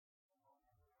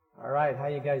All right, how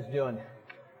you guys doing?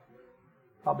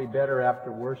 Probably better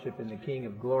after worshiping the King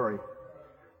of Glory.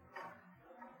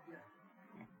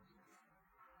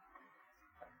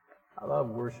 I love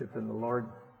worshiping the Lord,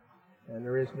 and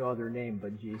there is no other name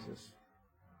but Jesus.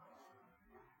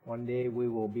 One day we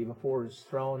will be before His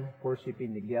throne,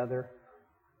 worshiping together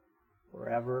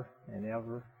forever and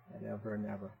ever and ever and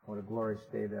ever. What a glorious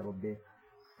day that'll be.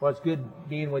 Well, it's good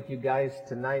being with you guys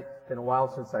tonight. It's been a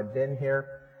while since I've been here.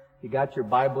 You got your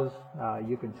Bibles.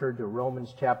 You can turn to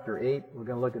Romans chapter 8. We're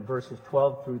going to look at verses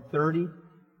 12 through 30.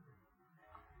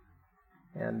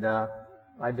 And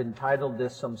I've entitled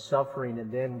this, Some Suffering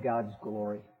and Then God's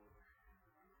Glory.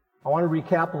 I want to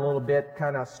recap a little bit,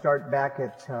 kind of start back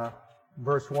at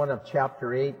verse 1 of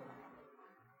chapter 8.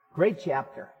 Great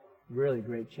chapter. Really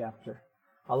great chapter.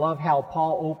 I love how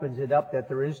Paul opens it up that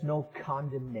there is no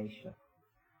condemnation.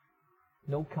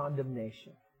 No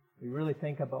condemnation. We really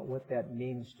think about what that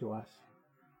means to us.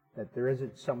 That there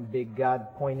isn't some big God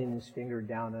pointing His finger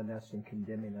down on us and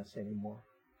condemning us anymore.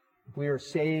 If we are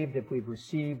saved, if we've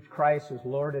received Christ as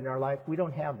Lord in our life, we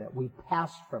don't have that. We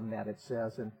pass from that, it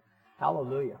says. And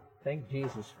hallelujah. Thank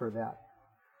Jesus for that.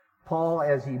 Paul,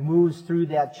 as he moves through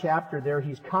that chapter there,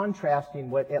 he's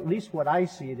contrasting at least what I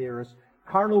see there is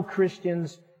carnal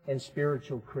Christians and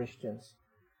spiritual Christians.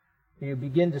 You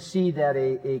begin to see that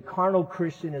a carnal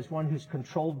Christian is one who's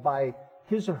controlled by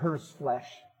his or her flesh,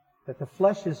 that the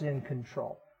flesh is in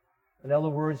control. In other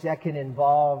words, that can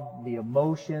involve the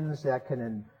emotions, that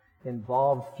can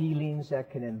involve feelings, that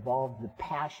can involve the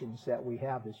passions that we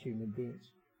have as human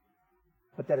beings.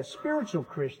 But that a spiritual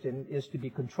Christian is to be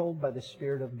controlled by the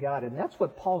Spirit of God. And that's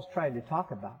what Paul's trying to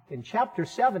talk about. In chapter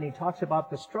 7, he talks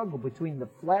about the struggle between the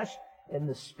flesh and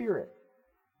the Spirit.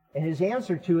 And his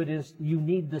answer to it is you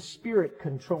need the Spirit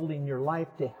controlling your life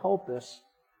to help us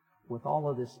with all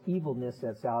of this evilness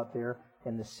that's out there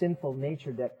and the sinful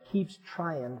nature that keeps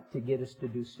trying to get us to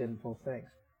do sinful things.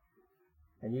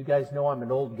 And you guys know I'm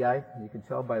an old guy. You can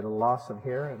tell by the loss of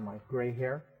hair and my gray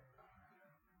hair.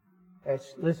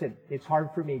 Listen, it's hard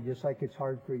for me just like it's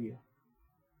hard for you.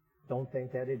 Don't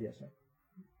think that it isn't.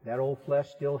 That old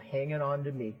flesh still hanging on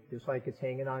to me just like it's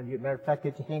hanging on to you. Matter of fact,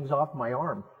 it hangs off my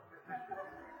arm.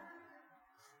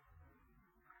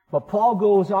 But Paul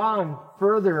goes on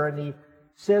further and he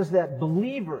says that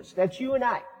believers, that's you and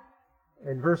I.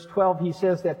 In verse 12 he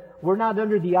says that we're not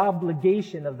under the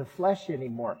obligation of the flesh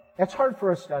anymore. That's hard for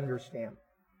us to understand.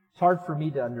 It's hard for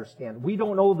me to understand. We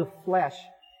don't owe the flesh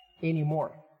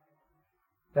anymore.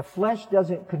 The flesh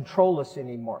doesn't control us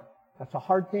anymore. That's a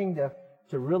hard thing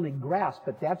to really grasp,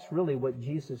 but that's really what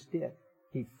Jesus did.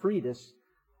 He freed us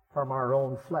from our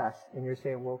own flesh. And you're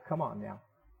saying, well, come on now.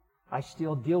 I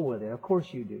still deal with it. Of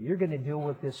course you do. You're going to deal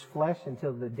with this flesh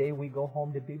until the day we go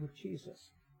home to be with Jesus.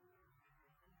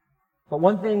 But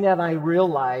one thing that I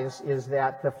realize is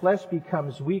that the flesh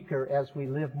becomes weaker as we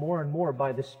live more and more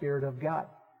by the Spirit of God.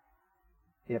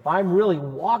 If I'm really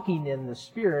walking in the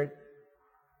Spirit,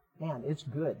 man, it's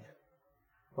good.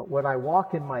 But when I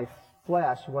walk in my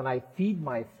flesh, when I feed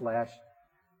my flesh,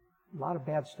 a lot of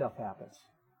bad stuff happens.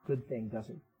 Good things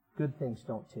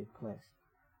don't take place.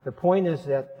 The point is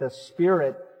that the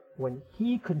Spirit, when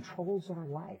He controls our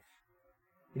life,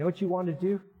 you know what you want to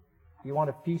do? You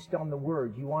want to feast on the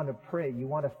Word. You want to pray. You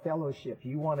want to fellowship.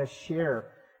 You want to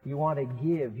share. You want to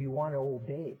give. You want to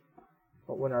obey.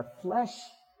 But when our flesh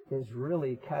is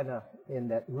really kind of in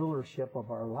that rulership of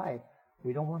our life,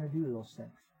 we don't want to do those things.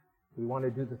 We want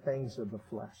to do the things of the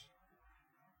flesh.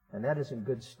 And that isn't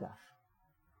good stuff.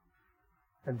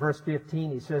 In verse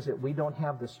 15, he says that we don't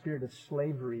have the spirit of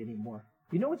slavery anymore.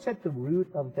 You know what's at the root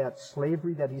of that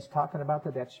slavery that he's talking about,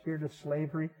 that spirit of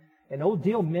slavery? And old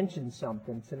Dale mentioned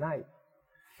something tonight.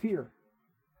 Fear.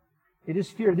 It is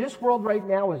fear. This world right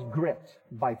now is gripped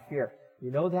by fear.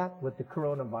 You know that with the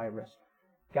coronavirus.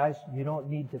 Guys, you don't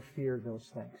need to fear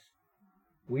those things.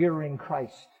 We are in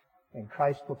Christ, and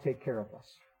Christ will take care of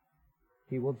us.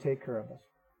 He will take care of us.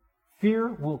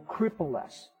 Fear will cripple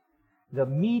us. The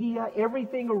media,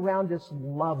 everything around us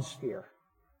loves fear.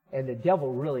 And the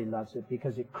devil really loves it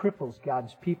because it cripples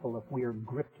God's people if we are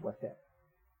gripped with it.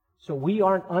 So we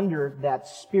aren't under that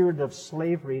spirit of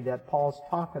slavery that Paul's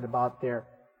talking about there.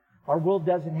 Our world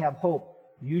doesn't have hope.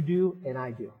 You do and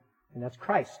I do. And that's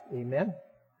Christ. Amen?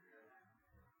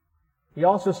 He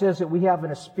also says that we have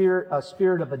a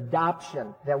spirit of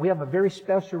adoption, that we have a very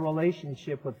special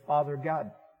relationship with Father God,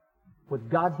 with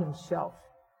God Himself.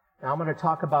 Now I'm going to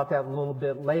talk about that a little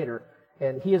bit later.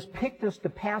 And He has picked us to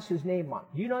pass His name on.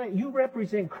 You know that you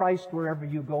represent Christ wherever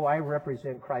you go. I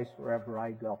represent Christ wherever I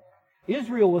go.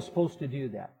 Israel was supposed to do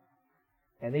that.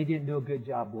 And they didn't do a good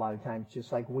job a lot of times,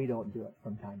 just like we don't do it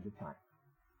from time to time.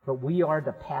 But we are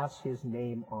to pass His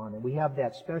name on. And we have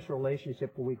that special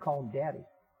relationship where we call Him Daddy.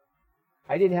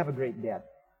 I didn't have a great dad,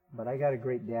 but I got a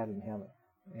great dad in heaven.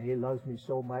 And He loves me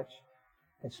so much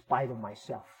in spite of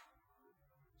myself.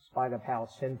 In spite of how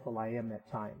sinful I am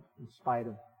at times. In spite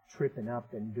of tripping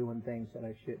up and doing things that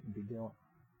I shouldn't be doing.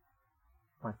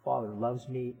 My Father loves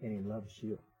me and He loves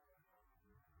you.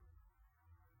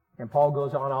 And Paul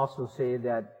goes on also to say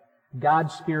that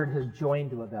God's Spirit has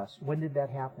joined with us. When did that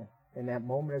happen? In that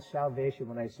moment of salvation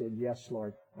when I said, yes,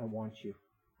 Lord, I want you.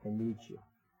 I need you.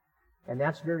 And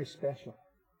that's very special.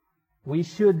 We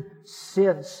should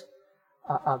sense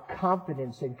a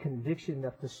confidence and conviction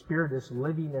that the Spirit is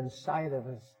living inside of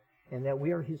us and that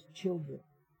we are His children.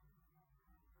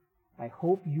 I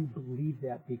hope you believe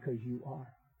that because you are.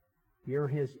 You're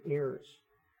His heirs.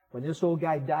 When this old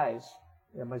guy dies,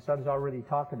 and my son's already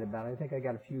talking about it, I think I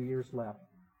got a few years left.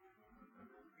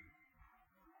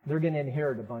 They're going to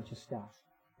inherit a bunch of stuff.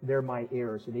 They're my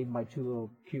heirs, and even my two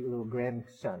cute little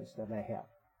grandsons that I have.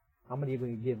 How many are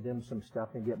going to give them some stuff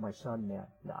and get my son mad?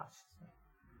 Nah.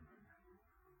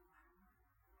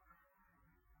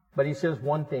 But he says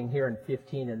one thing here in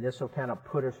 15, and this will kind of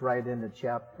put us right into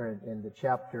chapter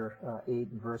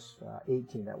 8 and verse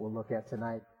 18 that we'll look at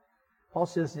tonight. Paul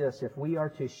says this, if we are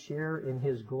to share in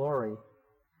His glory,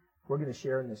 we're going to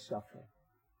share in His suffering.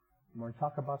 We're going to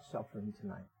talk about suffering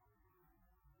tonight.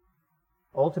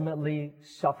 Ultimately,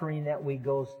 suffering that we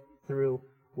go through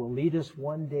will lead us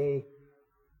one day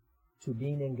to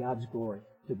being in God's glory,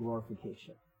 to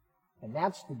glorification. And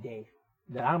that's the day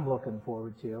that I'm looking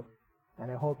forward to,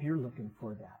 and I hope you're looking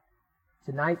for that.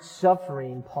 Tonight's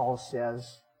suffering, Paul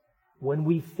says, when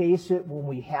we face it, when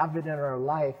we have it in our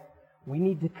life, we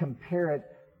need to compare it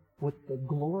with the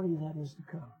glory that is to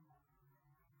come.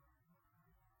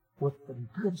 With the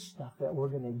good stuff that we're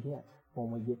going to get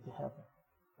when we get to heaven.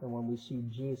 And when we see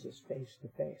Jesus face to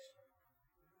face.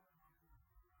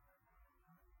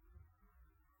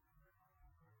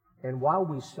 And while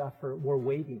we suffer, we're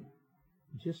waiting.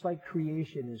 Just like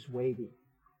creation is waiting.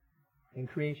 And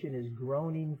creation is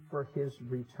groaning for His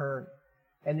return.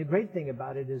 And the great thing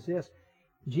about it is this.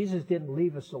 Jesus didn't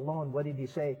leave us alone. What did He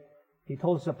say? He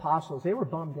told His apostles, they were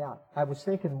bummed out. I was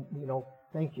thinking,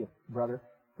 thank you, brother,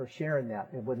 for sharing that.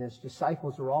 And when His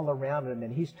disciples were all around Him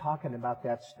and He's talking about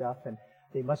that stuff, and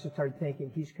they must have started thinking,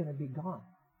 He's going to be gone.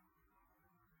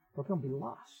 We're going to be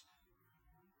lost.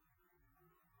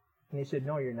 And He said,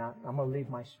 no, you're not. I'm going to leave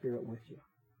my Spirit with you.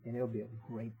 And it'll be a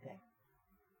great thing.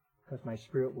 Because my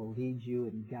Spirit will lead you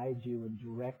and guide you and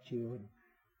direct you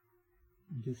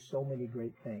and do so many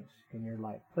great things in your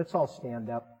life. Let's all stand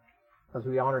up as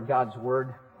we honor God's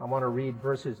Word. I want to read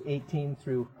verses 18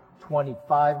 through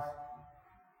 25.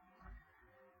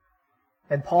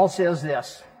 And Paul says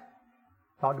this,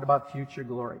 talking about future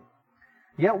glory.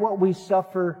 Yet what we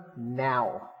suffer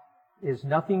now is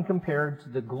nothing compared to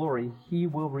the glory He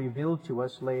will reveal to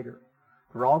us later.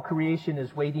 For all creation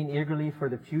is waiting eagerly for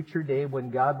the future day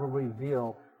when God will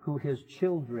reveal who His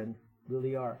children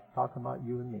really are. Talking about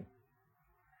you and me.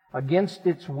 Against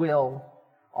its will,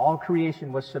 all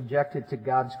creation was subjected to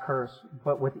God's curse.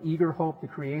 But with eager hope, the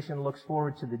creation looks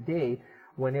forward to the day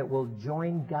when it will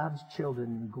join God's children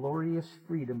in glorious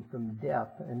freedom from death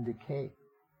and decay.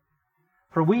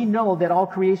 For we know that all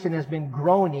creation has been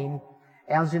groaning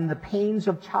as in the pains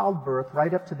of childbirth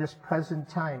right up to this present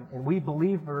time. And we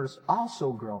believers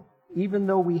also groan, even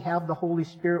though we have the Holy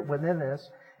Spirit within us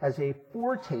as a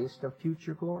foretaste of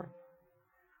future glory.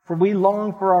 For we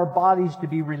long for our bodies to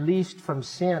be released from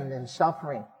sin and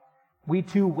suffering. We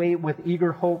too wait with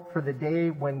eager hope for the day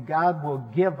when God will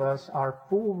give us our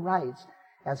full rights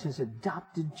as His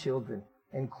adopted children,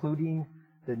 including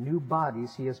the new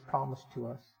bodies He has promised to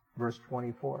us. Verse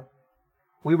 24.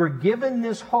 We were given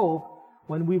this hope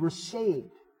when we were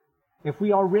saved. If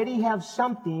we already have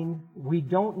something, we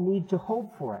don't need to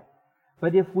hope for it.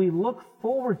 But if we look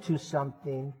forward to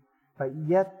something, but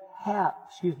yet have,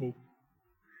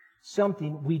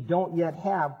 something we don't yet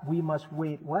have, we must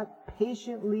wait what?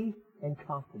 Patiently and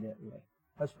confidently.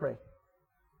 Let's pray.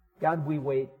 God, we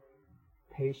wait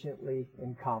patiently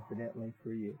and confidently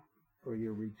for you, for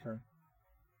your return.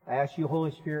 I ask you,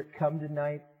 Holy Spirit, come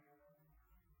tonight.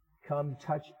 Come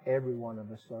touch every one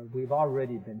of us, Lord. We've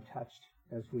already been touched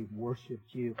as we've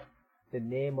worshiped you. The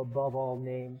name above all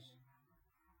names.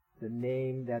 The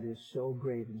name that is so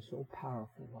great and so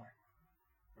powerful, Lord.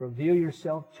 Reveal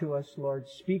yourself to us, Lord.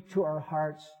 Speak to our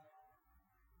hearts.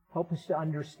 Help us to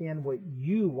understand what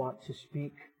you want to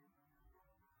speak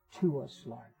to us,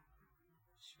 Lord.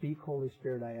 Speak, Holy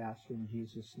Spirit, I ask in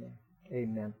Jesus' name.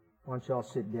 Amen. Why don't you all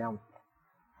sit down?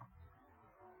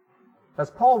 As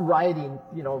Paul writing,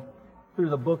 through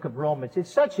the book of Romans.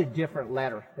 It's such a different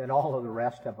letter than all of the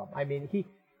rest of them. I mean,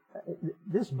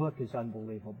 this book is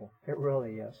unbelievable. It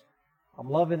really is. I'm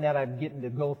loving that I'm getting to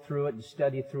go through it and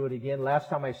study through it again. Last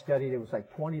time I studied it was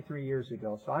like 23 years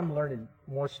ago, so I'm learning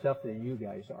more stuff than you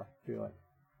guys are through it.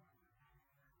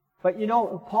 But you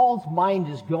know, Paul's mind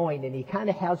is going, and he kind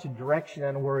of has a direction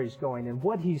on where he's going and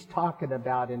what he's talking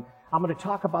about. And I'm going to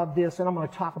talk about this, and I'm going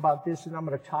to talk about this, and I'm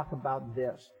going to talk about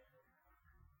this.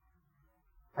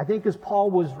 I think as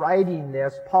Paul was writing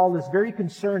this, Paul is very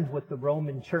concerned with the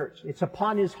Roman church. It's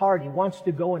upon his heart. He wants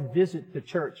to go and visit the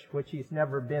church, which he's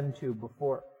never been to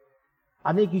before.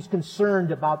 I think he's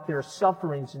concerned about their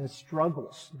sufferings and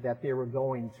struggles that they were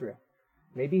going through.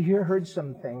 Maybe he heard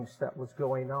some things that was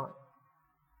going on.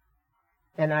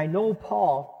 And I know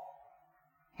Paul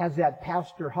has that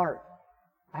pastor heart.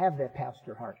 I have that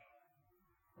pastor heart.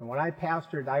 And when I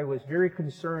pastored, I was very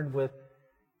concerned with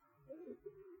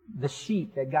the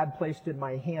sheep that God placed in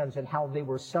my hands and how they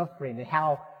were suffering and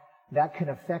how that can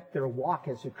affect their walk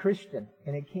as a Christian.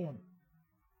 And it can.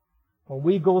 When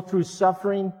we go through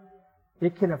suffering,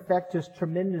 it can affect us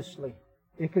tremendously.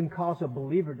 It can cause a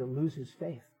believer to lose his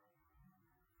faith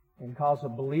and cause a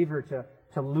believer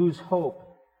to lose hope.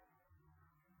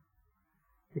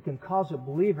 It can cause a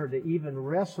believer to even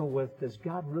wrestle with, does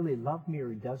God really love me or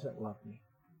He doesn't love me?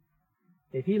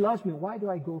 If He loves me, why do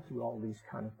I go through all these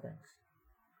kind of things?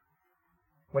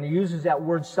 When he uses that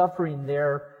word suffering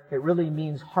there, it really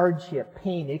means hardship,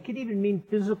 pain. It could even mean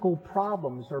physical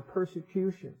problems or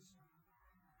persecutions.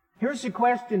 Here's a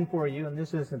question for you, and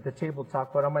this isn't the table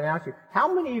talk, but I'm going to ask you.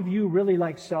 How many of you really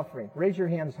like suffering? Raise your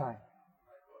hands high.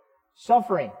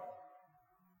 Suffering.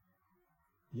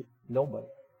 Nobody.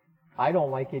 I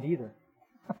don't like it either.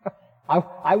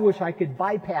 I wish I could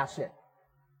bypass it.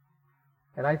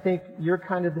 And I think you're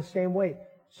kind of the same way.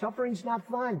 Suffering's not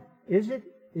fun. Is it?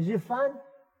 Is it fun?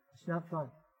 It's not fun.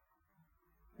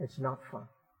 It's not fun.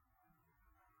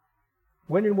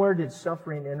 When and where did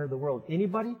suffering enter the world?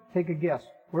 Anybody? Take a guess.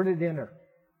 Where did it enter?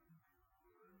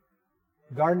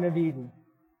 Garden of Eden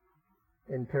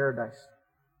in paradise.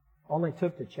 Only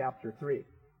took to chapter 3.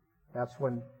 That's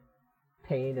when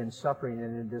pain and suffering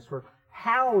entered this world.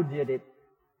 How did it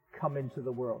come into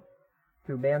the world?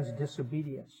 Through man's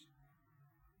disobedience.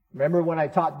 Remember when I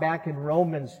taught back in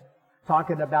Romans,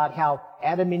 talking about how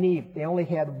Adam and Eve, they only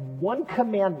had one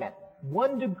commandment,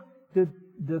 one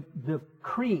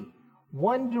decree,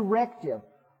 one directive,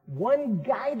 one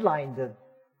guideline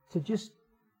to just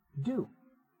do.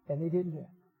 And they didn't do it.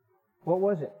 What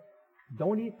was it?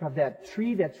 Don't eat of that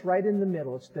tree that's right in the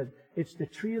middle. It's the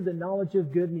tree of the knowledge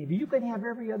of good and evil. You can have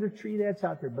every other tree that's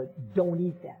out there, but don't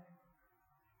eat that.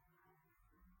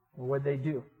 And what did they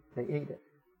do? They ate it.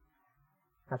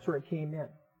 That's where it came in.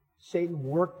 Satan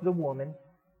worked the woman.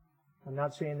 I'm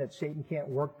not saying that Satan can't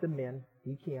work the men.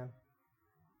 He can.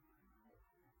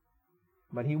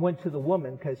 But he went to the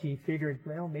woman because he figured,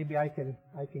 well, maybe I can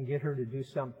get her to do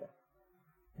something.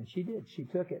 And she did. She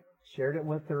took it. Shared it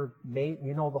with her mate.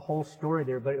 You know the whole story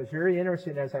there. But it was very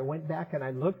interesting as I went back and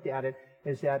I looked at it,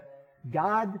 is that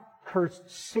God cursed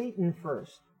Satan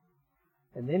first.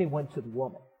 And then he went to the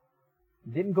woman.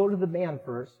 He didn't go to the man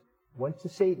first. Went to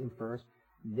Satan first.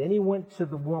 Then he went to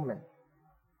the woman.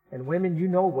 And women, you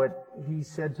know what he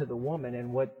said to the woman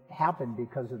and what happened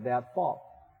because of that fall.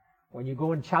 When you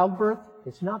go in childbirth,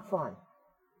 it's not fun.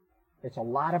 It's a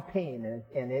lot of pain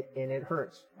and it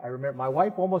hurts. I remember my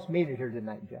wife almost made it here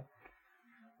tonight, Jeff.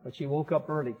 But she woke up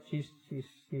early. She's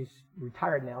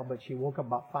retired now, but she woke up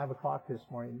about 5 o'clock this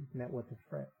morning and met with a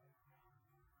friend.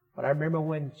 But I remember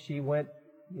when she went,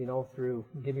 through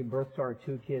giving birth to our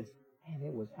 2 kids, man,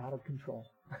 it was out of control.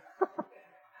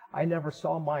 I never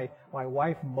saw my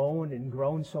wife moan and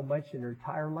groan so much in her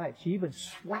entire life. She even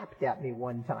slapped at me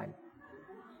one time.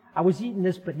 I was eating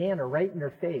this banana right in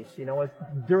her face,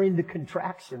 during the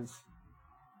contractions.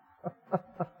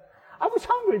 I was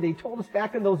hungry. They told us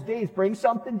back in those days, bring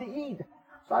something to eat.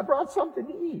 So I brought something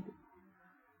to eat.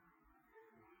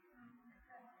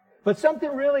 But something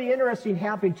really interesting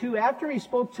happened too. After he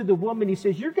spoke to the woman, he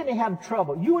says, you're going to have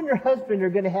trouble. You and your husband are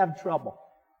going to have trouble.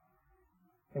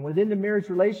 And within the marriage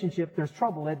relationship, there's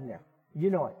trouble, isn't there? You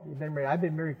know it. You've been married. I've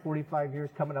been married 45 years,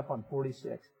 coming up on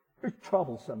 46. There's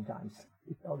trouble sometimes.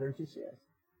 There just is.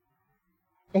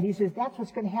 And he says, that's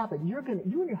what's going to happen. You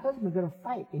and your husband are going to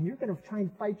fight, and you're going to try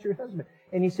and fight your husband.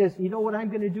 And he says, you know what I'm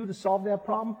going to do to solve that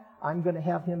problem? I'm going to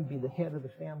have him be the head of the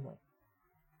family.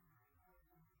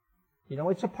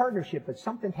 It's a partnership, but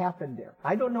something happened there.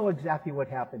 I don't know exactly what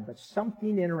happened, but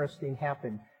something interesting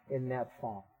happened in that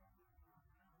fall.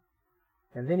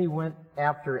 And then he went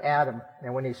after Adam,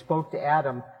 and when he spoke to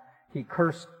Adam, he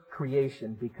cursed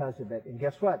creation because of it. And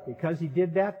guess what? Because He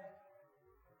did that,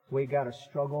 we got to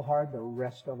struggle hard the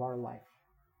rest of our life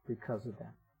because of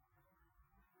that.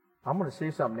 I'm going to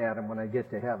say something to Adam when I get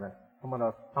to heaven. I'm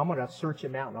going to search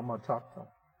him out and I'm going to talk to him.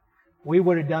 We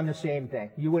would have done the same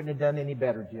thing. You wouldn't have done any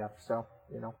better, Jeff. So,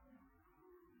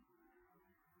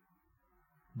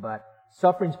 But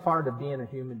suffering's part of being a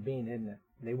human being, isn't it?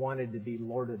 They wanted to be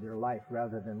Lord of their life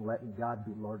rather than letting God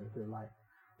be Lord of their life.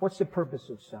 What's the purpose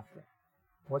of suffering?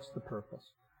 What's the purpose?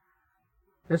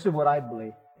 This is what I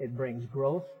believe. It brings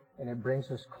growth and it brings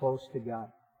us close to God.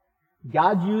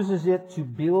 God uses it to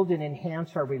build and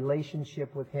enhance our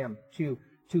relationship with Him, to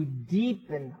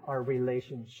deepen our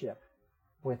relationship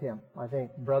with Him. I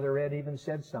think Brother Ed even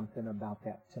said something about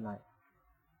that tonight.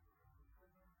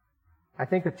 I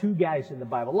think of two guys in the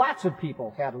Bible. Lots of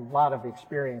people had a lot of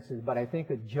experiences, but I think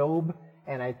of Job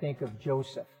and I think of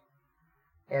Joseph.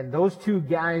 And those two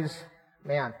guys,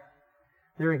 man,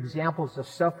 they're examples of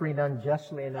suffering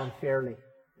unjustly and unfairly.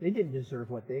 They didn't deserve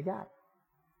what they got.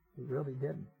 They really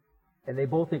didn't. And they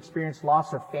both experienced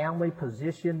loss of family,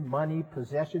 position, money,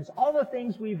 possessions, all the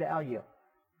things we value.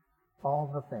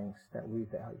 All the things that we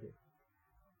value.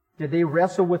 Did they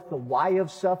wrestle with the why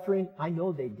of suffering? I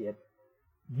know they did.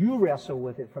 You wrestle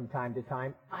with it from time to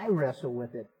time. I wrestle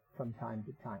with it from time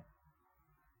to time.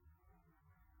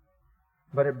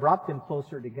 But it brought them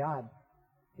closer to God.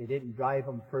 It didn't drive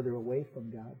them further away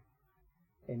from God.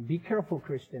 And be careful,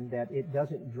 Christian, that it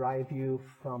doesn't drive you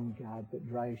from God, but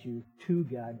drives you to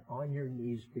God on your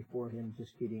knees before Him,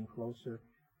 just getting closer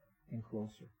and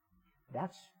closer.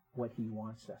 That's what He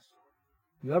wants us.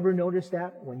 You ever notice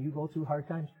that when you go through hard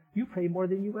times? You pray more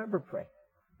than you ever pray.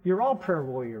 You're all prayer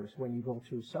warriors when you go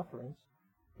through sufferings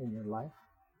in your life.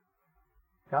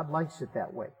 God likes it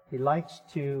that way. He likes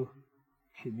to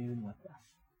commune with us,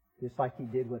 just like He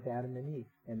did with Adam and Eve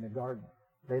in the garden.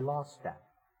 They lost that.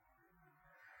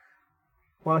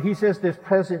 Well, he says this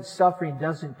present suffering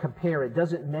doesn't compare. It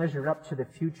doesn't measure up to the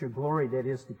future glory that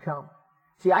is to come.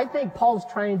 See, I think Paul's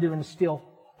trying to instill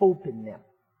hope in them,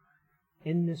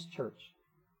 in this church.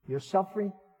 You're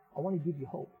suffering, I want to give you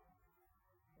hope.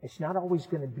 It's not always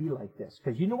going to be like this.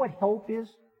 Because you know what hope is?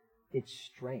 It's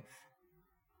strength.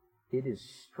 It is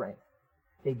strength.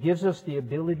 It gives us the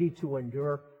ability to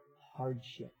endure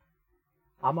hardship.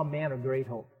 I'm a man of great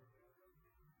hope.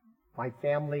 My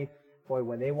family, boy,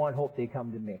 when they want hope, they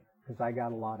come to me. Because I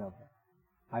got a lot of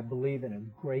it. I believe in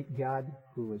a great God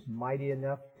who is mighty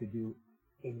enough to do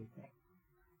anything.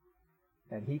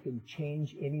 That He can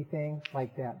change anything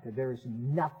like that. That there is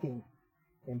nothing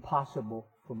impossible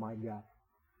for my God.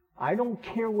 I don't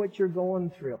care what you're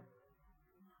going through.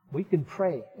 We can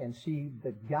pray and see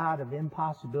the God of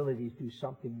impossibilities do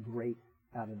something great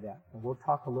out of that. And we'll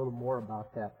talk a little more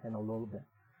about that in a little bit.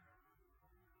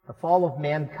 The fall of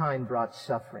mankind brought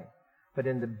suffering. But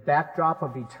in the backdrop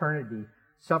of eternity,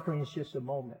 suffering is just a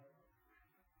moment.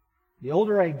 The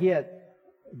older I get,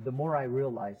 the more I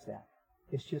realize that.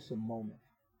 It's just a moment.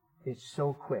 It's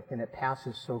so quick and it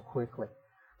passes so quickly.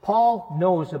 Paul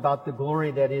knows about the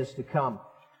glory that is to come.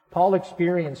 Paul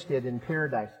experienced it in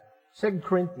paradise. 2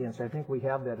 Corinthians, I think we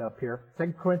have that up here.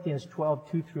 2 Corinthians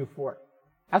 12, 2 through 4.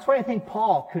 That's why I think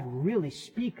Paul could really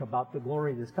speak about the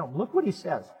glory that's come. Look what he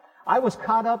says. I was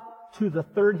caught up to the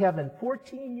third heaven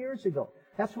 14 years ago.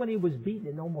 That's when he was beaten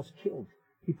and almost killed.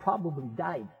 He probably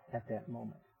died at that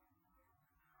moment.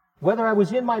 Whether I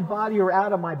was in my body or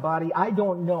out of my body, I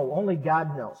don't know. Only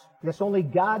God knows. Yes, only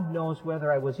God knows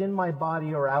whether I was in my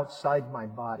body or outside my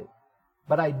body.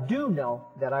 But I do know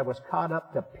that I was caught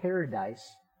up to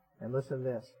paradise. And listen to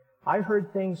this. I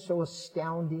heard things so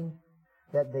astounding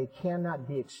that they cannot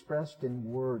be expressed in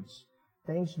words.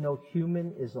 Things no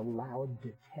human is allowed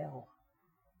to tell.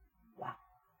 Wow.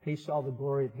 He saw the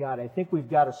glory of God. I think we've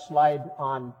got a slide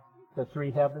on the three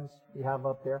heavens you have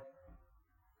up there.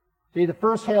 See, the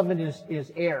first heaven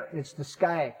is air. It's the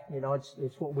sky.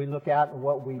 It's what we look at and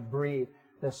what we breathe.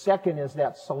 The second is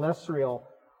that celestial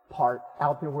part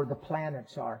out there where the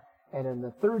planets are. And in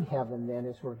the third heaven then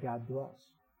is where God dwells.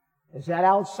 Is that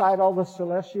outside all the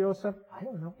celestial stuff? I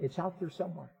don't know. It's out there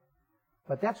somewhere.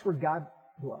 But that's where God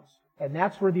dwells. And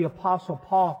that's where the Apostle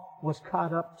Paul was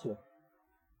caught up to.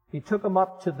 He took him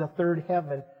up to the third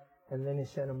heaven and then he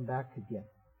sent him back again.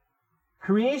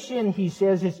 Creation, he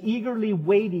says, is eagerly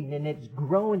waiting and it's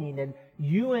groaning. And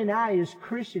you and I as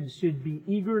Christians should be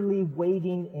eagerly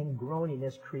waiting and groaning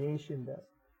as creation does.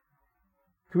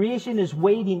 Creation is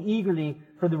waiting eagerly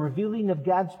for the revealing of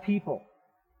God's people.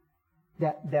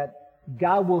 That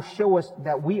God will show us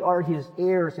that we are His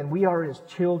heirs and we are His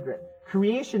children.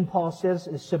 Creation, Paul says,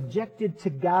 is subjected to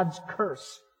God's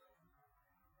curse.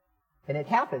 And it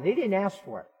happened. They didn't ask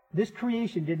for it. This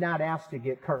creation did not ask to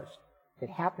get cursed. It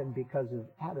happened because of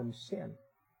Adam's sin.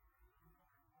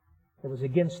 It was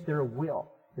against their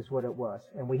will, is what it was.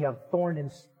 And we have thorn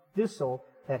and thistle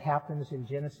that happens in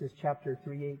Genesis chapter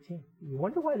 3:18. You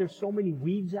wonder why there's so many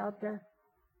weeds out there?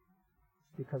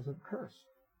 It's because of the curse.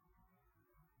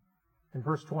 In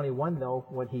verse 21, though,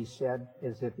 what he said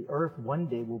is that the earth one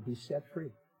day will be set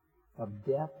free of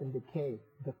death and decay.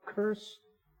 The curse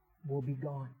will be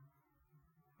gone.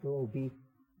 It will be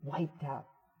wiped out.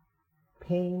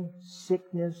 Pain,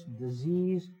 sickness,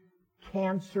 disease,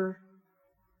 cancer.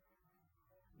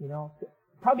 You know,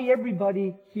 probably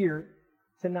everybody here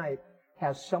tonight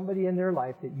has somebody in their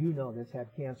life that you know that's had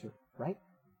cancer, right?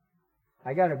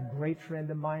 I got a great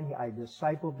friend of mine. I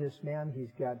discipled this man.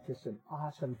 He's got just an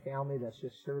awesome family that's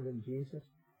just serving Jesus.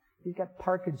 He's got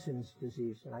Parkinson's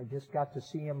disease, and I just got to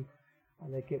see him, I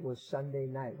think it was Sunday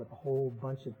night, with a whole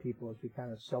bunch of people as we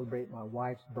kind of celebrate my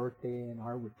wife's birthday and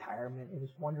our retirement. It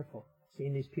was wonderful.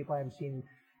 Seeing these people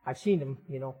I've seen them,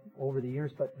 you know, over the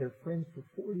years, but they're friends for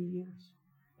 40 years.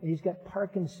 And he's got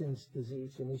Parkinson's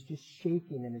disease, and he's just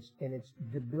shaking, and it's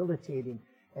debilitating.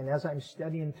 And as I'm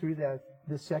studying through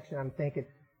this section, I'm thinking,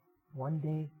 one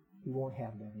day he won't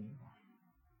have that anymore.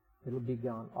 It'll be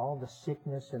gone. All the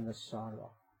sickness and the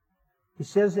sorrow. He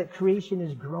says that creation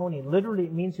is groaning. Literally,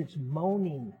 it means it's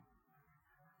moaning,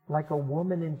 like a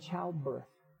woman in childbirth.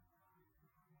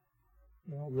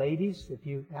 You know, ladies,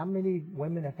 how many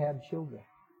women have had children?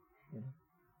 You know?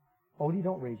 Odie,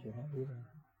 don't raise your hand either.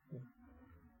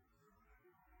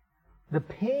 The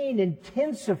pain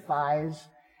intensifies,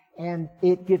 and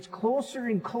it gets closer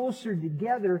and closer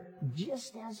together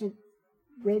just as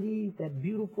that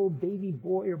beautiful baby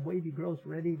boy or baby girl is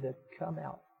ready to come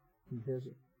out and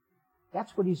visit.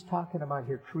 That's what he's talking about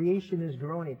here. Creation is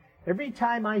groaning. Every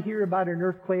time I hear about an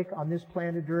earthquake on this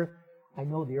planet Earth, I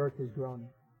know the earth is groaning.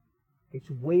 It's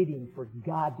waiting for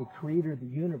God, the creator of the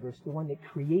universe, the one that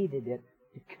created it,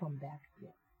 to come back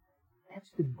again.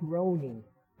 That's the groaning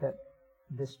that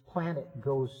this planet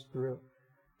goes through.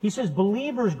 He says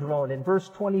believers groan in verse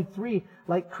 23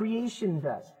 like creation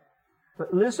does.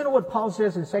 But listen to what Paul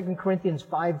says in 2 Corinthians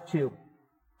 5:2.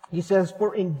 He says,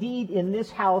 for indeed in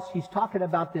this house, he's talking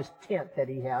about this tent that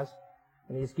he has,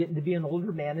 and he's getting to be an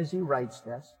older man as he writes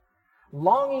this,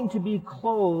 longing to be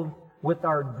clothed with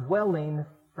our dwelling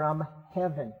from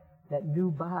heaven, that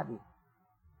new body.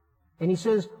 And he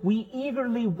says, we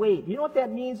eagerly wait. You know what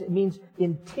that means? It means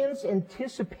intense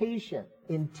anticipation,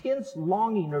 intense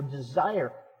longing or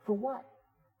desire. For what?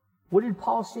 What did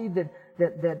Paul say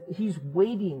that he's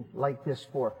waiting like this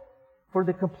for? For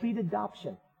the complete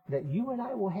adoption that you and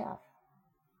I will have.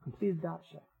 Complete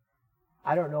adoption.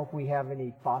 I don't know if we have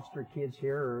any foster kids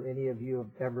here or any of you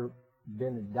have ever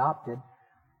been adopted.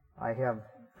 I have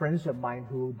friends of mine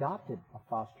who adopted a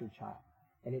foster child.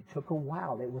 And it took a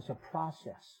while. It was a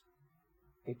process.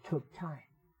 It took time.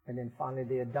 And then finally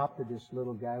they adopted this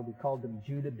little guy. We called him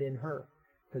Judah Ben-Hur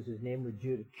because his name was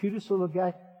Judah. Cutest little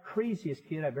guy, craziest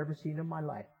kid I've ever seen in my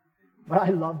life. But I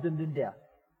loved him to death.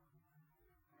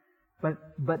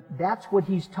 But that's what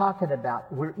he's talking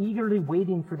about. We're eagerly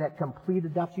waiting for that complete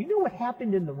adoption. You know what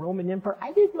happened in the Roman Empire?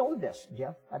 I didn't know this,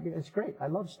 Jeff. I mean, it's great. I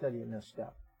love studying this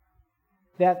stuff.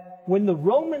 That when the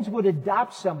Romans would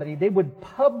adopt somebody, they would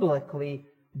publicly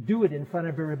do it in front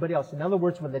of everybody else. In other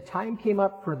words, when the time came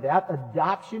up for that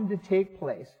adoption to take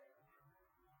place,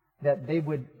 that they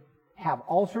would have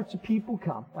all sorts of people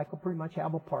come, like they'll pretty much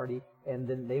have a party, and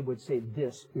then they would say,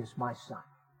 this is my son.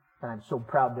 And I'm so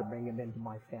proud to bring him into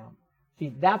my family.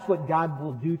 See, that's what God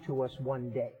will do to us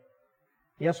one day.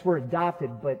 Yes, we're adopted,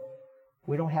 but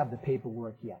we don't have the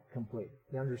paperwork yet complete.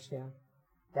 You understand?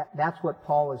 That's what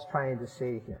Paul is trying to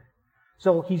say here.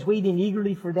 So he's waiting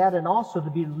eagerly for that, and also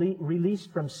to be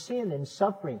released from sin and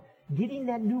suffering. Getting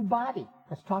that new body.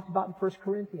 That's talked about in 1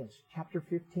 Corinthians chapter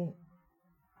 15.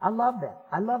 I love that.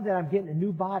 I love that I'm getting a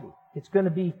new body. It's going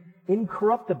to be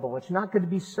incorruptible. It's not going to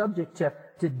be subject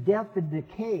to death and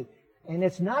decay. And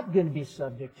it's not going to be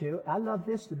subject to, I love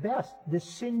this the best, the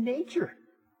sin nature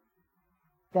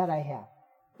that I have.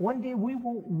 One day we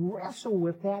won't wrestle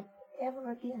with that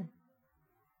ever again.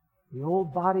 The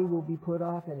old body will be put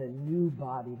off and a new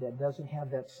body that doesn't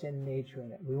have that sin nature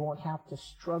in it. We won't have to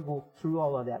struggle through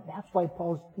all of that. That's why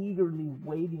Paul's eagerly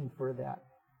waiting for that.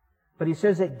 But he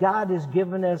says that God has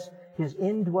given us His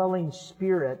indwelling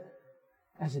Spirit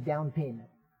as a down payment.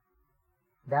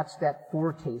 That's that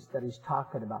foretaste that he's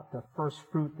talking about, the first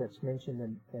fruit that's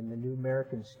mentioned in the New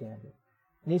American Standard.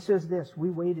 And he says this, we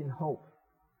wait in hope.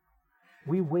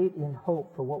 We wait in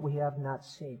hope for what we have not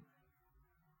seen.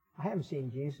 I haven't seen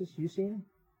Jesus. You seen him?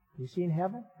 You seen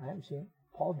heaven? I haven't seen him.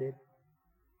 Paul did.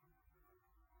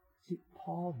 See,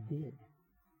 Paul did.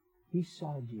 He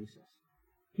saw Jesus.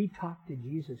 He talked to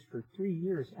Jesus for 3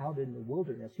 years out in the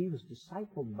wilderness. He was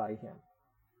discipled by him.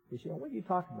 He said, what are you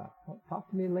talking about? Well, talk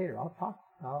to me later.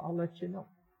 I'll let you know.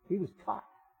 He was taught,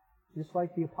 just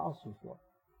like the apostles were.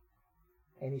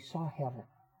 And he saw heaven.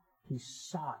 He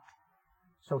saw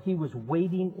it. So he was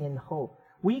waiting in hope.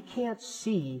 We can't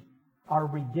see our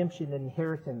redemption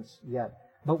inheritance yet,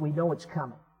 but we know it's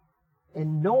coming.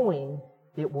 And knowing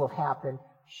it will happen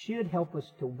should help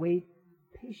us to wait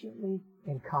patiently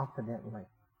and confidently.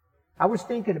 I was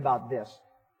thinking about this.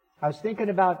 I was thinking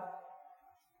about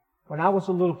when I was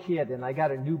a little kid and I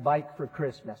got a new bike for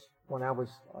Christmas when I was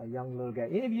a young little guy.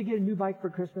 Any of you get a new bike for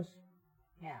Christmas?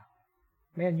 Yeah.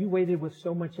 Man, you waited with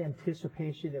so much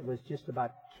anticipation, it was just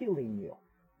about killing you.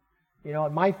 You know,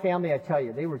 in my family, I tell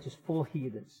you, they were just full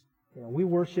heathens. You know, we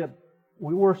worship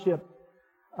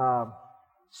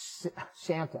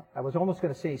Santa. I was almost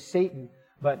going to say Satan,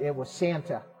 but it was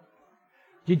Santa.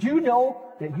 Did you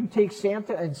know that you take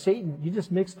Santa and Satan, you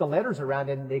just mix the letters around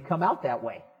and they come out that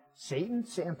way? Satan,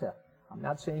 Santa. I'm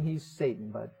not saying he's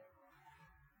Satan,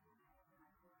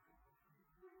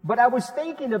 but I was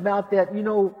thinking about that, you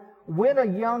know, when a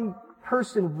young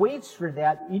person waits for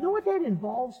that, you know what that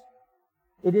involves?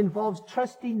 It involves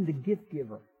trusting the gift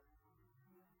giver.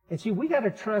 And see, we got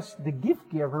to trust the gift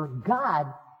giver,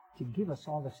 God, to give us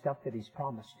all the stuff that He's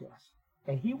promised to us.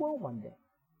 And He will one day.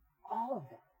 All of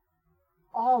it.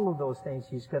 All of those things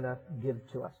He's going to give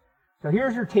to us. So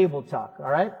here's your table talk, all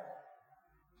right?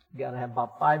 You got to have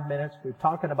about 5 minutes. We're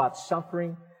talking about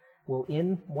suffering. We'll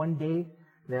end one day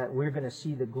that we're going to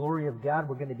see the glory of God.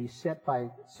 We're going to be set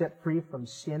free from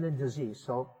sin and disease.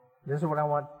 So this is what I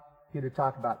want you to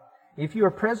talk about. If you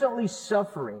are presently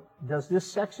suffering, does this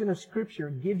section of Scripture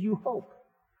give you hope?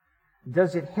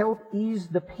 Does it help ease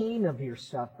the pain of your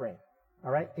suffering?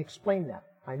 All right? Explain that.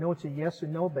 I know it's a yes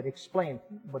and no, but explain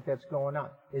what that's going on.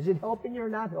 Is it helping you or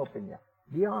not helping you?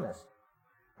 Be honest.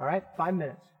 All right? 5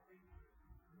 minutes.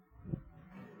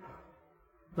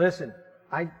 Listen,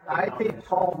 I think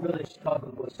Paul really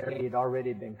struggled with that. He had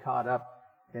already been caught up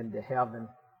into heaven.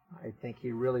 I think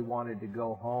he really wanted to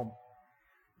go home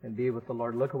and be with the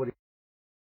Lord. Look at what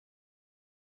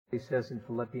he says in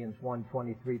Philippians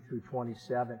 1:23 through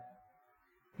 27.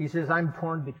 He says, I'm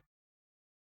torn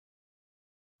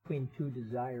between two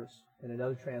desires. In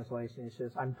another translation, he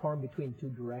says, I'm torn between two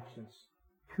directions.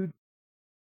 Two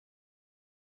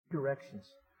directions.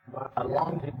 I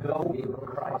long to go with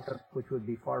Christ, which would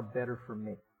be far better for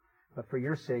me. But for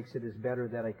your sakes, it is better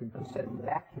that I can be sent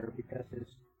back here because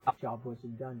his job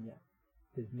wasn't done yet.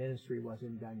 His ministry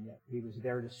wasn't done yet. He was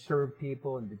there to serve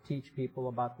people and to teach people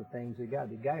about the things of God.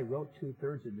 The guy wrote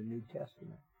 2/3 of the New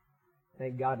Testament.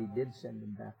 Thank God he did send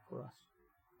him back for us.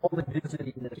 Only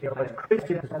visiting this. You know, as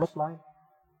Christians, slide.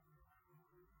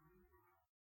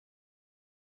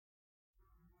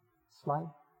 Slide.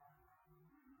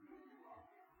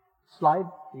 Slide.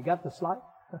 You got the slide?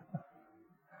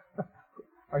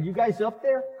 Are you guys up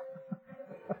there?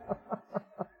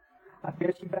 I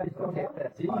guess you guys don't have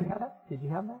that. Did you have that? Did you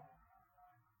have that?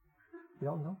 You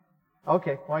don't know?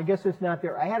 Okay, well, I guess it's not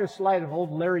there. I had a slide of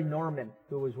old Larry Norman,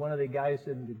 who was one of the guys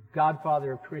in the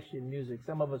godfather of Christian music.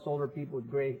 Some of us older people with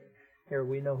gray hair,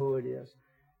 we know who it is.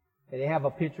 And they have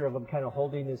a picture of him kind of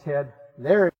holding his head.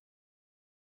 There it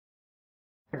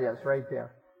is, right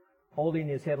there. Holding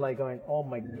his head like going, oh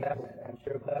my God, I'm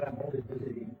sure glad I'm only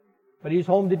visiting. But he's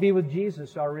home to be with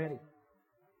Jesus already.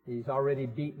 He's already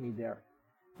beat me there.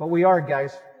 But we are,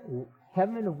 guys.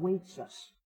 Heaven awaits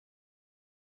us.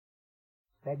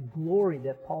 That glory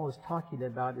that Paul is talking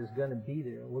about is going to be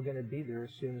there. We're going to be there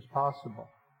as soon as possible.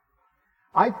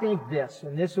 I think this,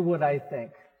 and this is what I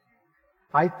think.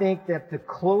 I think that the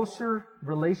closer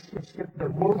relationship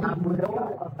that we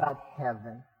know about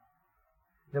heaven,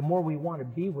 the more we want to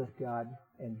be with God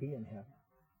and be in heaven.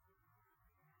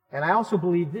 And I also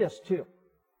believe this, too.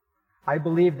 I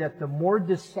believe that the more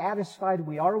dissatisfied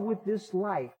we are with this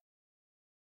life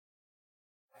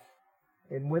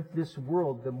and with this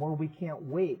world, the more we can't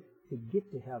wait to get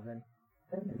to heaven.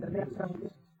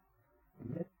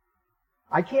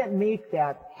 I can't make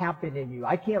that happen in you.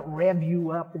 I can't rev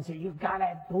you up and say, you've got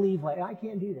to believe. I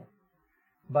can't do that.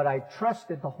 But I trust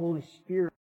that the Holy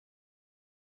Spirit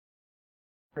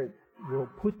will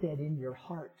put that in your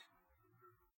heart.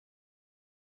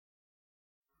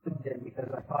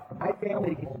 Because I thought my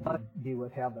family can be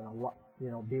with heaven a lot,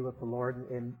 be with the Lord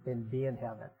and be in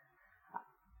heaven.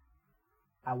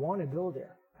 I want to go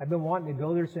there. I've been wanting to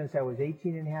go there since I was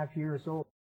 18 and a half years old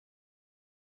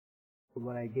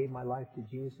when I gave my life to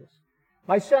Jesus.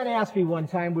 My son asked me one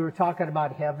time, we were talking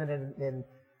about heaven and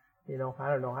I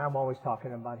don't know, I'm always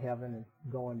talking about heaven and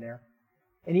going there.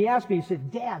 And he asked me, he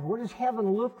said, Dad, what does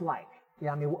heaven look like?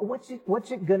 Yeah, I mean, what's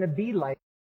it going to be like?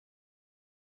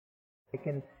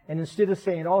 And instead of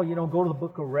saying, oh, go to the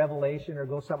book of Revelation or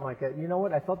go something like that, you know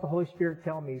what? I felt the Holy Spirit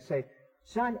tell me, say,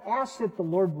 son, ask that the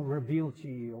Lord will reveal to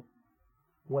you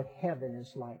what heaven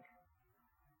is like.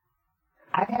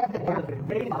 I've had it happen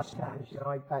many times.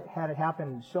 I had it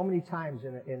happen so many times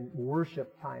in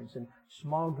worship times, in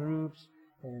small groups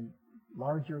and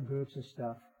larger groups and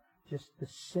stuff. Just the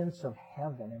sense of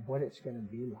heaven and what it's going to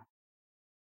be like.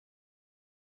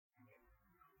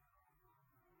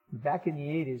 Back in the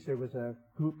 80s, there was a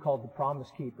group called the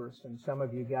Promise Keepers, and some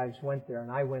of you guys went there, and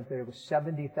I went there. It was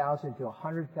 70,000 to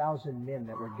 100,000 men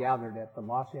that were gathered at the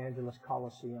Los Angeles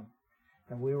Coliseum.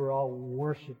 And we were all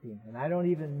worshiping. And I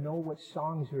don't even know what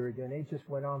songs we were doing. They just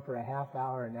went on for a half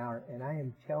hour, an hour. And I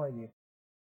am telling you,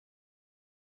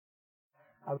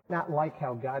 I would not like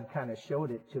how God kind of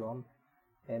showed it to him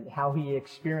and how he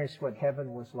experienced what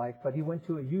heaven was like. But he went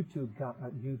to a YouTube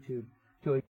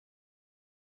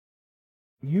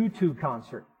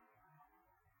concert.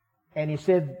 And he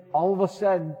said, all of a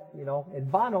sudden,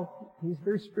 and Bono, he's a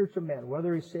very spiritual man.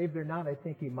 Whether he's saved or not, I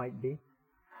think he might be.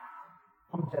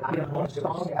 I had one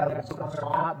song out of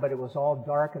it, but it was all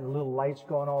dark and the little lights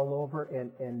going all over,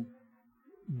 and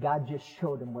God just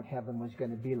showed him what heaven was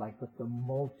going to be like with the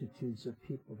multitudes of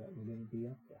people that were going to be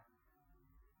up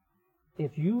there.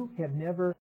 If you have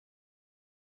never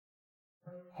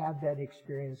had that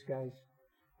experience, guys,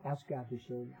 ask God to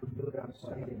show you. Do it on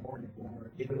Sunday morning.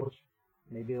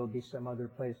 Maybe it'll be some other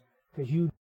place. Because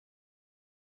you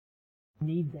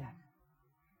need that.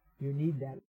 You need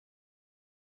that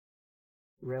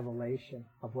revelation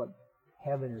of what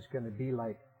heaven is going to be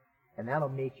like. And that'll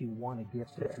make you want to get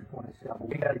there.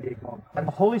 We got to get going. And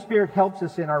the Holy Spirit helps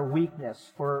us in our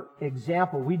weakness. For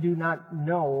example, we do not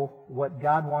know what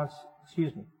God wants.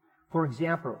 For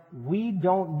example, we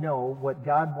don't know what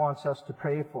God wants us to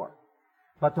pray for.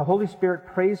 But the Holy Spirit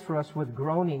prays for us with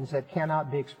groanings that cannot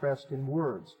be expressed in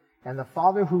words. And the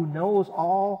Father who knows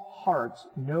all hearts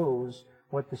knows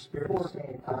what the Spirit is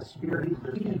saying. The Spirit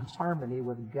is in harmony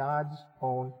with God's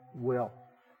own will.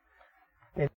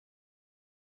 In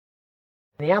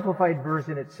the Amplified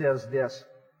Version, it says this: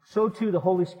 so too the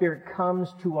Holy Spirit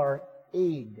comes to our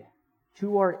aid,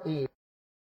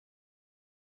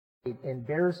 and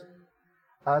bears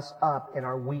us up in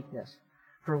our weakness.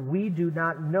 For we do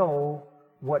not know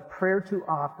what prayer to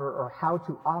offer or how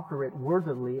to offer it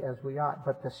worthily as we ought.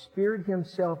 But the Spirit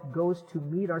Himself goes to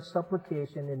meet our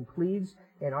supplication and pleads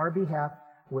in our behalf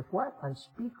with what?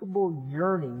 Unspeakable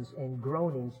yearnings and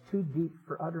groanings too deep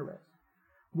for utterance.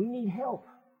 We need help.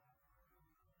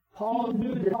 Paul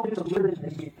knew that this was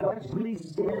the fleshly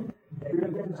sin,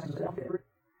 driven, suffered.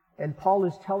 And Paul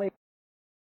is telling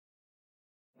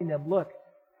them, look,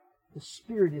 the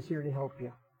Spirit is here to help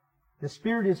you. The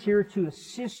Spirit is here to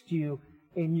assist you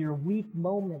in your weak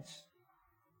moments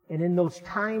and in those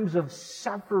times of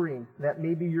suffering that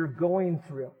maybe you're going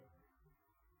through.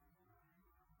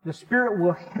 The Spirit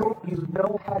will help you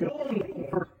know how to pray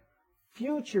for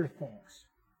future things.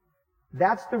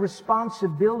 That's the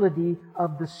responsibility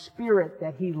of the Spirit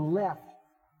that He left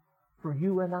for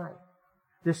you and I.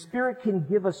 The Spirit can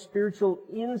give us spiritual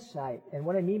insight. And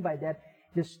what I mean by that,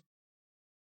 the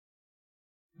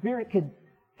Spirit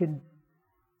can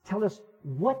tell us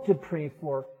what to pray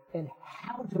for and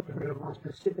how to pray for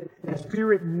specifically. The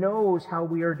Spirit knows how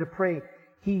we are to pray.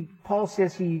 Paul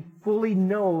says He fully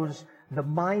knows the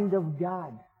mind of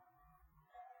God,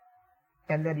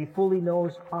 and that He fully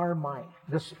knows our mind.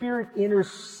 The Spirit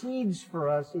intercedes for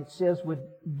us, it says, with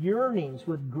yearnings,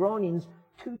 with groanings,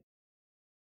 too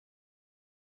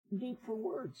deep for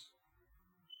words.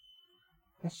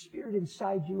 The Spirit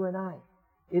inside you and I,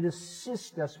 it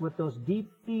assists us with those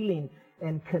deep feeling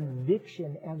and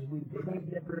conviction as we pray.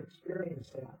 I've never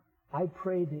experienced that. I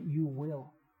pray that you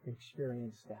will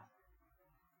experience that.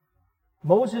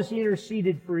 Moses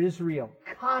interceded for Israel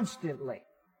constantly.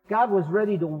 God was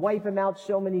ready to wipe him out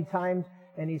so many times,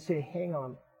 and He'd say, hang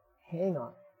on.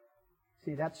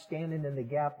 See, that's standing in the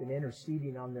gap and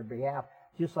interceding on their behalf,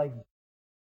 just like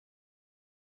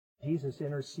Jesus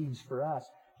intercedes for us.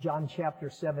 John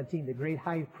chapter 17, the great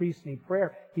high priestly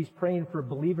prayer, He's praying for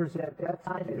believers at that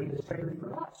time, and He was praying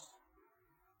for us.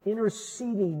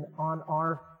 Interceding on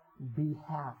our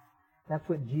behalf. That's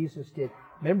what Jesus did.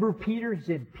 Remember Peter? He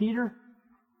said, Peter,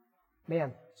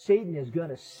 man, Satan is going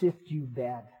to sift you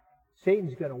bad.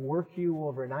 Satan's going to work you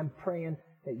over, and I'm praying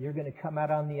that you're going to come out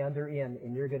on the other end,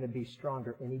 and you're going to be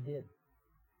stronger. And he did.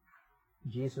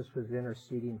 Jesus was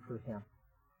interceding for him.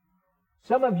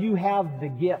 Some of you have the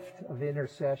gift of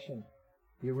intercession.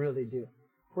 You really do.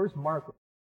 Where's Mark?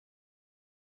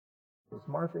 Is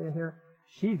Martha in here?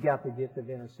 She's got the gift of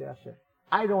intercession.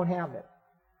 I don't have it.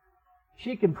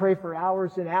 She can pray for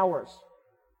hours and hours,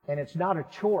 and it's not a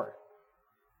chore.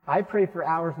 I pray for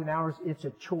hours and hours, it's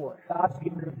a chore. God's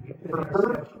given her the gift of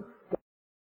intercession.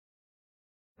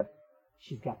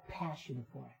 She's got passion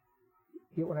for it.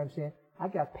 Get what I'm saying? I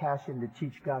got passion to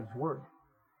teach God's Word.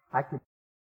 I could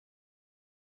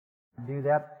do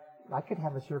that. I could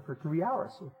have us here for 3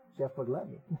 hours if Jeff would let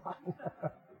me.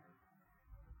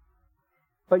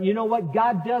 But you know what?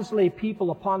 God does lay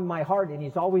people upon my heart, and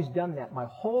He's always done that. My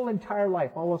whole entire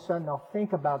life, all of a sudden, I'll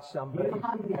think about somebody,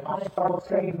 and I'll start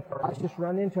praying for them. I just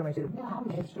run into them. I say,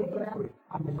 I'm so glad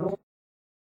I've been going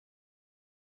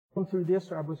through this,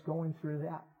 or I was going through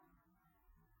that.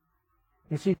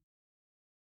 You see,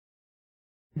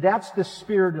 that's the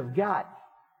Spirit of God.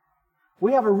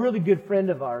 We have a really good friend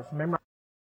of ours. Remember,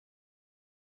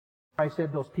 I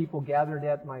said those people gathered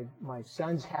at my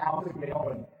son's house,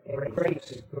 and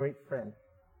great friend.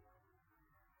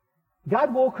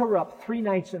 God woke her up 3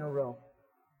 nights in a row.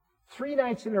 3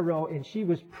 nights in a row, and she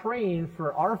was praying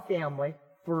for our family,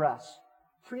 for us.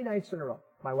 3 nights in a row.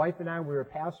 My wife and I, we were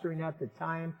pastoring at the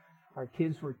time. Our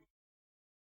kids were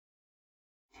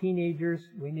teenagers.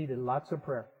 We needed lots of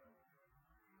prayer.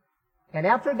 And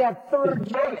after that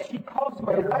third night, she calls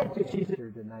my wife and she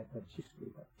said,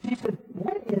 she said,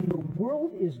 what in the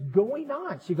world is going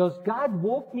on? She goes, God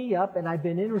woke me up and I've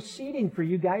been interceding for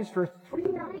you guys for 3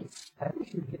 nights. I think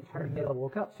she was getting tired of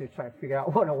woke up. She was trying to figure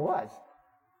out what it was.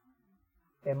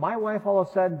 And my wife all of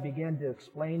a sudden began to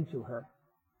explain to her.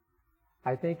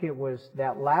 I think it was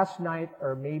that last night,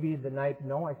 or maybe the night,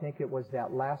 no, I think it was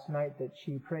that last night that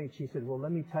she prayed. She said, well,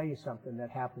 let me tell you something that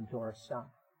happened to our son.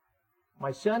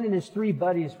 My son and his 3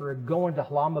 buddies were going to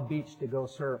Halama Beach to go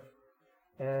surf.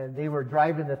 And they were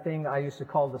driving the thing I used to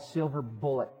call the Silver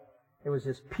Bullet. It was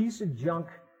this piece of junk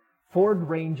Ford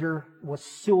Ranger with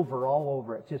silver all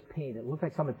over it, just painted. It looked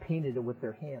like someone painted it with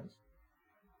their hands.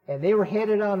 And they were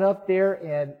headed on up there,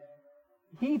 and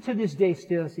he, to this day,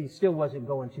 still wasn't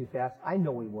going too fast. I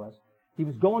know he was. He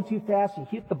was going too fast. He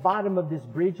hit the bottom of this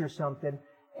bridge or something,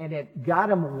 and it got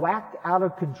him whacked out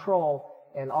of control.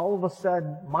 And all of a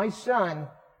sudden, my son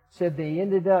said they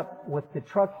ended up with the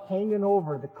truck hanging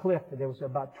over the cliff, and it was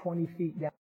about 20 feet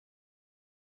down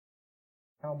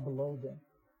below them.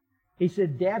 He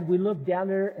said, Dad, we looked down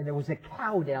there, and there was a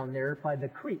cow down there by the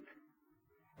creek.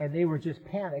 And they were just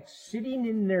panicked, sitting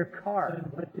in their car,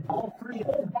 all 3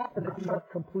 whole back of the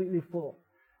truck completely full.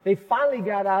 They finally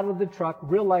got out of the truck,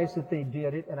 realized that they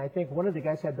did it, and I think one of the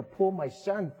guys had to pull my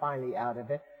son finally out of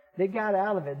it. They got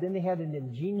out of it. Then they had an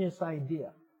ingenious idea.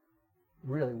 It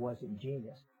really wasn't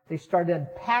genius. They started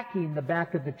unpacking the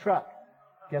back of the truck.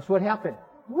 Guess what happened?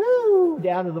 Woo!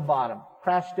 Down to the bottom.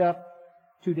 Crashed up.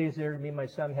 2 days later, me and my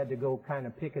son had to go kind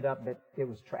of pick it up, but it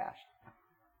was trashed.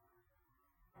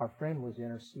 Our friend was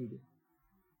interceding.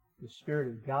 The Spirit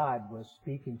of God was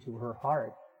speaking to her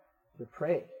heart to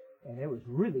pray. And it was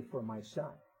really for my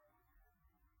son.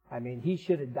 I mean, he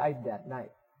should have died that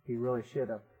night. He really should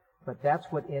have. But that's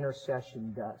what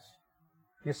intercession does.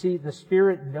 You see, the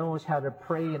Spirit knows how to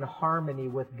pray in harmony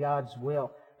with God's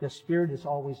will. The Spirit is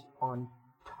always on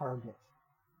target.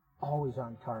 Always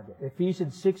on target.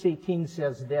 Ephesians 6:18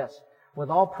 says this,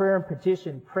 with all prayer and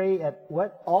petition, pray at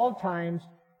what? All times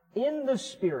in the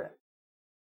Spirit.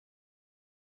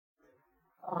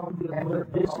 And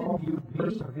with this in view,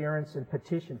 perseverance and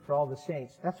petition for all the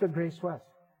saints. That's what Grace was.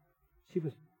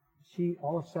 She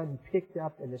all of a sudden picked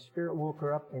up, and the Spirit woke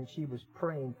her up, and she was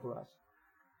praying for us.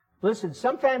 Listen,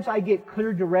 sometimes I get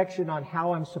clear direction on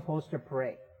how I'm supposed to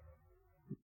pray.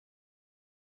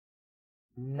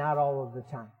 Not all of the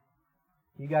time.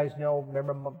 You guys know,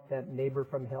 remember that neighbor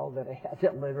from hell that I had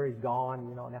that literally gone,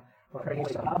 you know, now.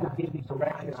 God gave me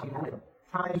direction on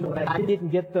times when I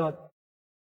didn't get the...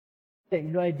 You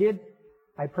know what I did?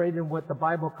 I prayed in what the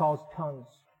Bible calls tongues.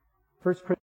 1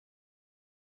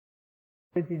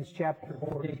 Corinthians chapter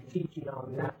 4 is teaching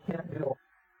on that. Can't do it.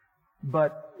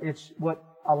 But it's what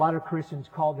a lot of Christians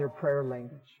call their prayer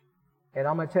language. And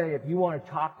I'm going to tell you, if you want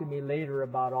to talk to me later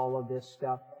about all of this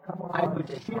stuff, I would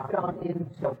shift on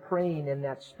into praying in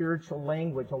that spiritual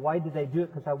language. And why did I do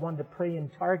it? Because I wanted to pray in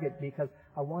target, because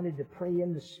I wanted to pray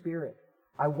in the Spirit.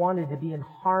 I wanted to be in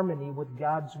harmony with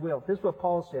God's will. This is what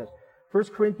Paul says. 1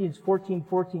 Corinthians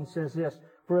 14:14 says this,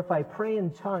 for if I pray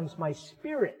in tongues, my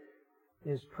spirit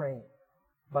is praying,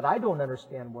 but I don't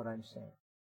understand what I'm saying.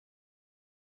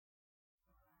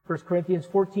 1 Corinthians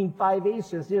 14:5a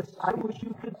says this, I wish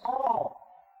you could all.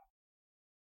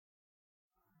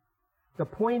 The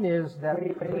point is that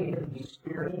praying in the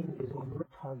Spirit is on your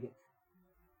target.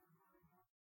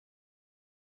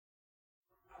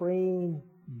 Praying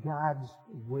God's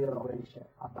will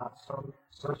about some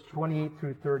verse 28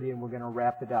 through 30, and we're going to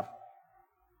wrap it up.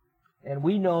 And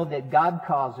we know that God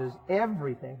causes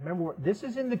everything. Remember, this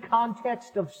is in the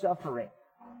context of suffering.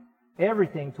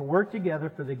 Everything to work together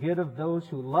for the good of those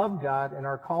who love God and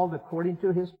are called according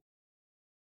to His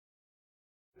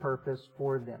purpose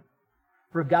for them.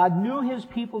 For God knew His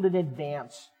people in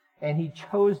advance, and He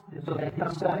chose them so that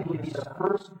His Son would be the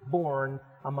firstborn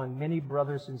among many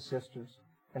brothers and sisters.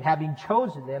 And having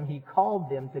chosen them, He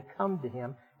called them to come to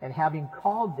Him. And having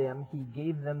called them, He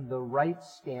gave them the right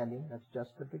standing, that's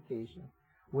justification,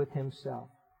 with Himself.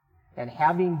 And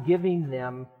having given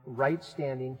them right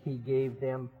standing, He gave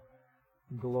them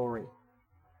glory.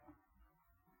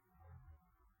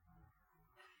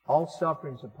 All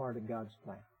suffering is a part of God's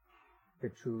plan.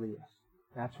 It truly is.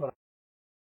 That's what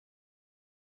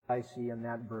I see in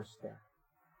that verse there.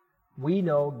 We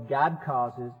know God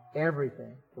causes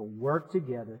everything to work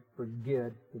together for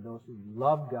good to those who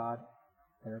love God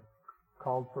and are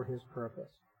called for His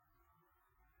purpose.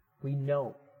 We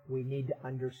know we need to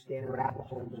understand or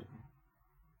hold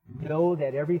it. Know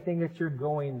that everything that you're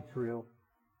going through,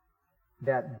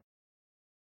 that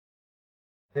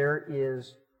there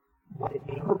is what it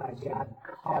means by God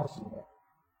causing it.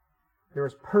 There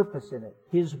is purpose in it.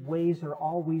 His ways are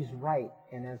always right.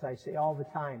 And as I say all the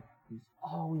time, He's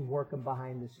always working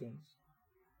behind the scenes.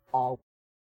 Always.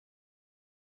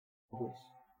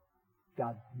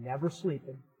 God's never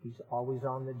sleeping. He's always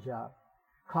on the job.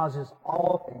 Causes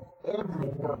all things, every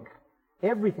work,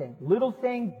 everything, little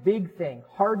thing, big thing,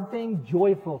 hard thing,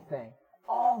 joyful thing,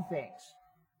 all things,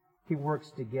 He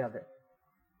works together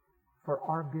for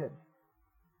our good.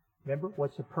 Remember,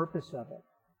 what's the purpose of it?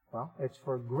 Well, it's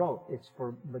for growth. It's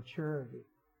for maturity.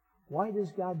 Why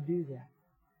does God do that?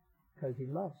 Because He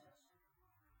loves us.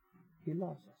 He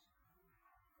loves us.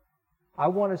 I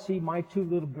want to see my 2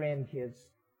 little grandkids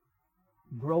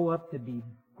grow up to be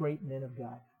great men of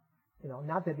God. You know,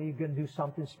 not that they're going to do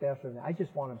something special. I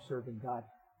just want them serving God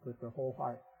with their whole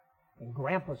heart. And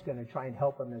Grandpa's going to try and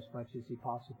help them as much as he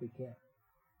possibly can.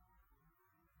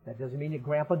 That doesn't mean that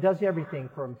Grandpa does everything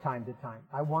from time to time.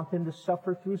 I want them to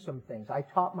suffer through some things. I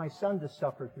taught my son to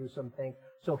suffer through some things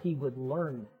so he would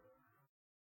learn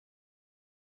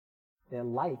that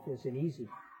life isn't easy.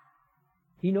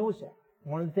 He knows that.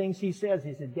 One of the things he says,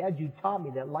 he said, Dad, you taught me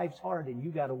that life's hard and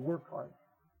you got to work hard.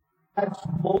 God's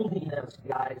molding us,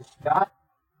 guys. God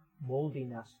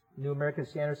molding us. New American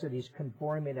Standard said He's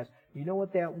conforming us. You know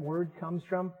what that word comes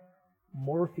from?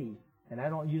 Morphe. And I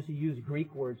don't usually use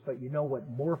Greek words, but you know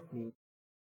what morph means.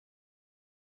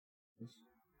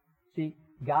 See,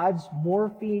 God's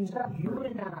morphing you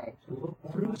and I to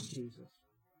look through Jesus,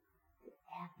 to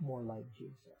act more like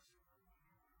Jesus.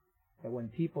 That when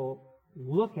people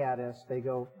look at us, they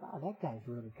go, wow, that guy's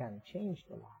really kind of changed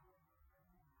a lot.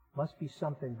 Must be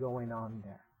something going on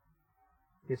there.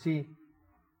 You see,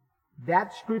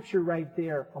 that scripture right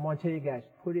there, I'm going to tell you guys,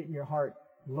 put it in your heart,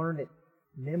 learn it,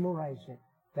 memorize it.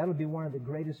 That'll be one of the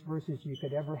greatest verses you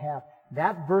could ever have.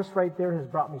 That verse right there has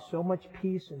brought me so much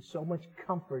peace and so much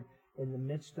comfort in the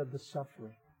midst of the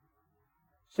suffering.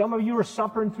 Some of you are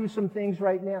suffering through some things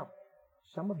right now.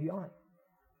 Some of you aren't.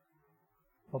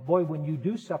 But boy, when you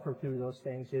do suffer through those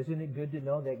things, isn't it good to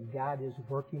know that God is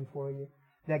working for you?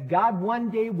 That God one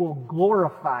day will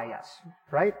glorify us,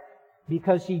 right?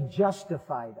 Because He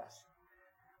justified us.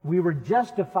 We were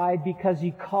justified because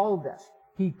He called us.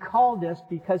 He called us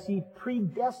because He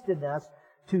predestined us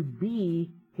to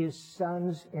be His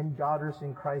sons and daughters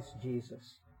in Christ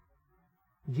Jesus.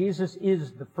 Jesus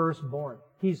is the firstborn.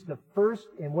 He's the first,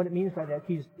 and what it means by that,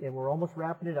 and we're almost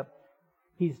wrapping it up,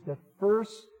 He's the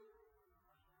first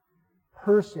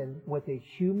person with a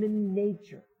human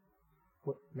nature.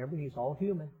 Remember, He's all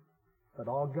human, but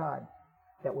all God,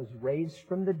 that was raised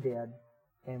from the dead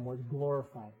and was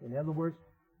glorified. In other words,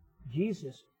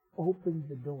 Jesus opened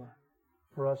the door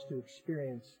for us to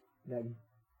experience that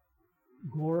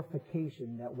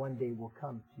glorification that one day will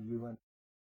come to you and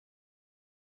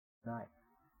I.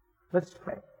 Let's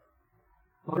pray.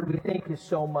 Lord, we thank You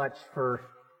so much for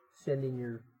sending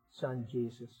Your Son,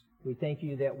 Jesus. We thank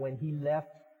You that when He left,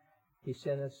 He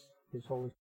sent us His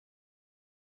Holy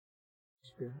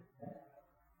Spirit.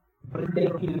 But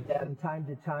thank You that from time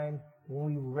to time, when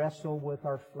we wrestle with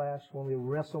our flesh, when we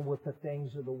wrestle with the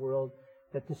things of the world,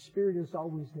 that the Spirit is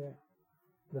always there.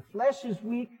 The flesh is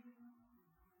weak,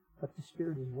 but the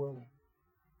Spirit is willing.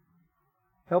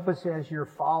 Help us as Your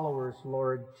followers,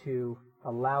 Lord, to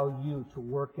allow You to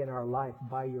work in our life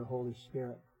by Your Holy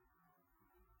Spirit.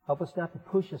 Help us not to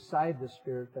push aside the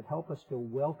Spirit, but help us to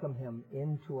welcome Him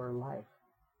into our life.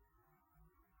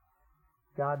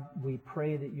 God, we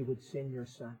pray that You would send Your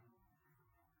Son.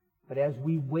 But as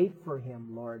we wait for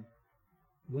Him, Lord,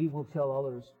 we will tell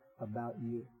others about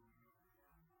You.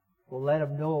 We'll let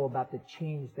them know about the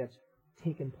change that's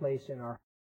taken place in our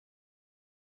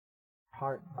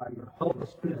heart by Your Holy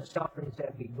Spirit, the sufferings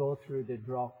that we go through to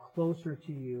draw closer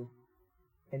to You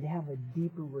and to have a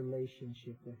deeper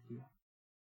relationship with You.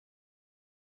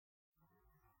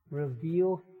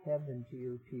 Reveal heaven to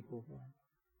Your people, Lord.